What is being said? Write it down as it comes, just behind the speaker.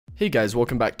Hey guys,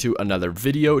 welcome back to another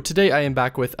video. Today I am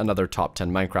back with another top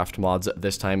 10 Minecraft mods,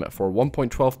 this time for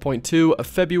 1.12.2 of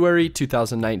February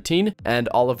 2019, and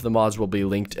all of the mods will be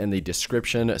linked in the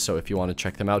description, so if you want to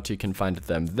check them out, you can find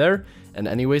them there. And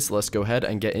anyways, let's go ahead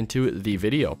and get into the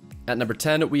video. At number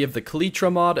 10, we have the Colytra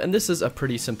mod, and this is a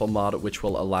pretty simple mod which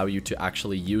will allow you to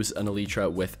actually use an elytra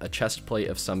with a chest plate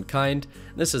of some kind.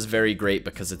 This is very great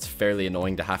because it's fairly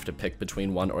annoying to have to pick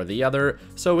between one or the other,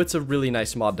 so it's a really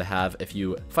nice mod to have if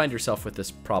you find yourself with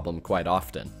this problem quite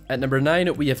often. At number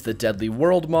 9, we have the Deadly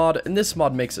World mod, and this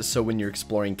mod makes it so when you're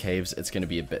exploring caves, it's going to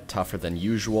be a bit tougher than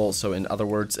usual. So in other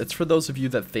words, it's for those of you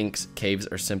that thinks caves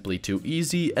are simply too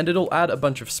easy, and it'll add a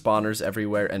bunch of spawners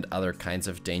everywhere and other kinds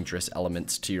of dangerous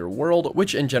elements to your world,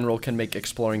 which in general can make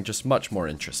exploring just much more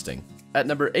interesting. At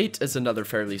number 8 is another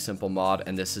fairly simple mod,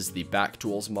 and this is the Back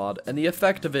Tools mod, and the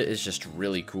effect of it is just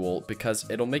really cool because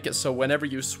it'll make it so whenever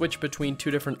you switch between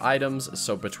two different items,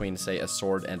 so between say a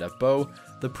sword and a bow,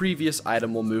 the previous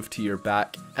item will move to your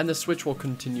back, and the switch will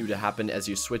continue to happen as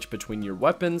you switch between your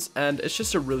weapons, and it's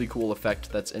just a really cool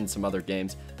effect that's in some other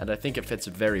games, and I think it fits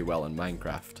very well in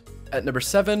Minecraft. At number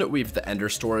 7, we have the Ender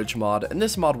Storage mod, and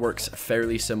this mod works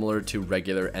fairly similar to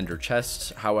regular Ender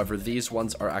chests. However, these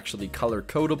ones are actually color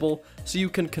codable, so you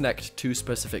can connect two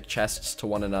specific chests to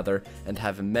one another and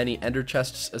have many Ender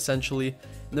chests essentially.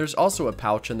 And there's also a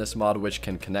pouch in this mod which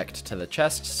can connect to the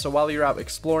chests, so while you're out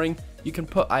exploring, you can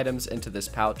put items into this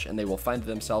pouch and they will find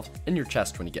themselves in your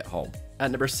chest when you get home.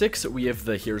 At number 6, we have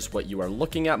the Here's What You Are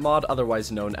Looking At mod,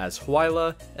 otherwise known as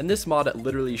Hwyla, and this mod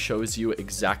literally shows you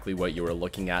exactly what you are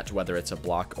looking at, whether it's a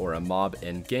block or a mob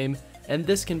in-game, and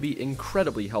this can be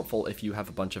incredibly helpful if you have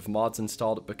a bunch of mods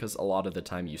installed, because a lot of the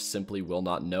time you simply will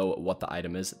not know what the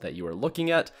item is that you are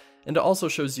looking at, and it also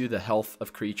shows you the health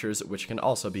of creatures, which can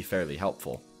also be fairly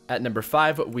helpful. At number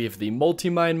 5, we have the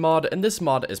Multi-Mine mod, and this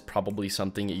mod is probably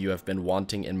something you have been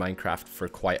wanting in Minecraft for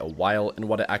quite a while, and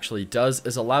what it actually does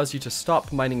is allows you to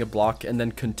stop mining a block and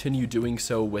then continue doing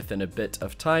so within a bit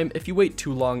of time. If you wait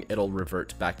too long, it'll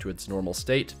revert back to its normal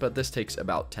state, but this takes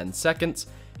about 10 seconds,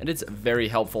 and it's very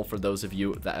helpful for those of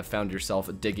you that have found yourself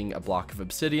digging a block of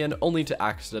obsidian only to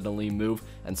accidentally move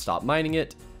and stop mining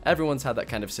it. Everyone's had that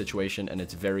kind of situation and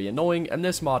it's very annoying, and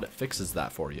this mod fixes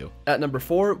that for you. At number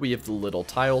 4, we have the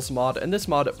LittleTiles mod, and this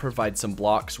mod provides some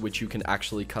blocks which you can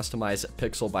actually customize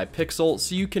pixel by pixel,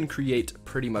 so you can create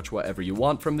pretty much whatever you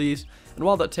want from these. And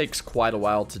while that takes quite a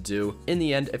while to do, in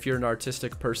the end, if you're an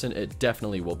artistic person, it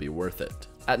definitely will be worth it.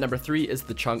 At number 3 is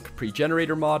the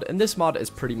Chunk-Pregenerator mod, and this mod is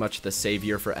pretty much the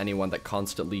savior for anyone that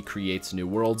constantly creates new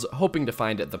worlds, hoping to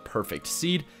find the perfect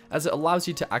seed, as it allows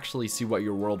you to actually see what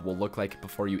your world will look like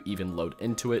before you even load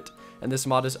into it. And this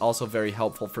mod is also very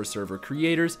helpful for server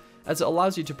creators, as it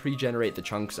allows you to pre-generate the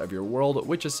chunks of your world,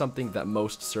 which is something that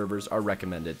most servers are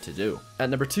recommended to do.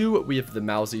 At number 2, we have the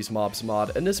Mowzie's Mobs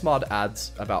mod, and this mod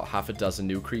adds about half a dozen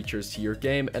new creatures to your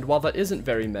game, and while that isn't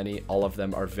very many, all of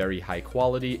them are very high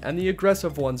quality, and the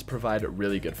aggressive ones provide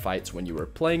really good fights when you are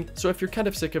playing, so if you're kind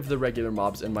of sick of the regular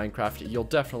mobs in Minecraft, you'll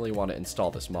definitely want to install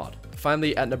this mod.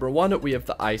 Finally, at number 1, we have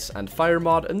the Ice and Fire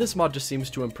mod, and this mod just seems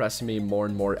to impress me more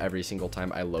and more every single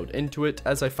time I load into it,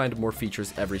 as I find more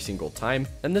features every single time,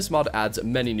 and this mod adds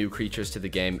many new creatures to the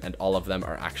game, and all of them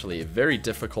are actually very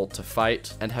difficult to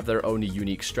fight and have their own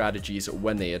unique strategies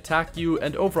when they attack you,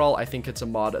 and overall I think it's a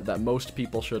mod that most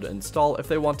people should install if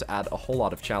they want to add a whole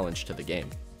lot of challenge to the game.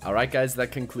 Alright guys,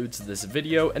 that concludes this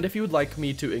video, and if you would like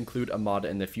me to include a mod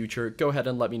in the future, go ahead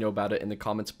and let me know about it in the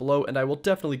comments below, and I will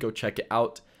definitely go check it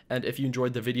out. And if you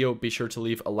enjoyed the video, be sure to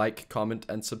leave a like, comment,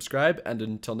 and subscribe, and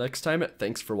until next time,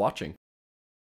 thanks for watching.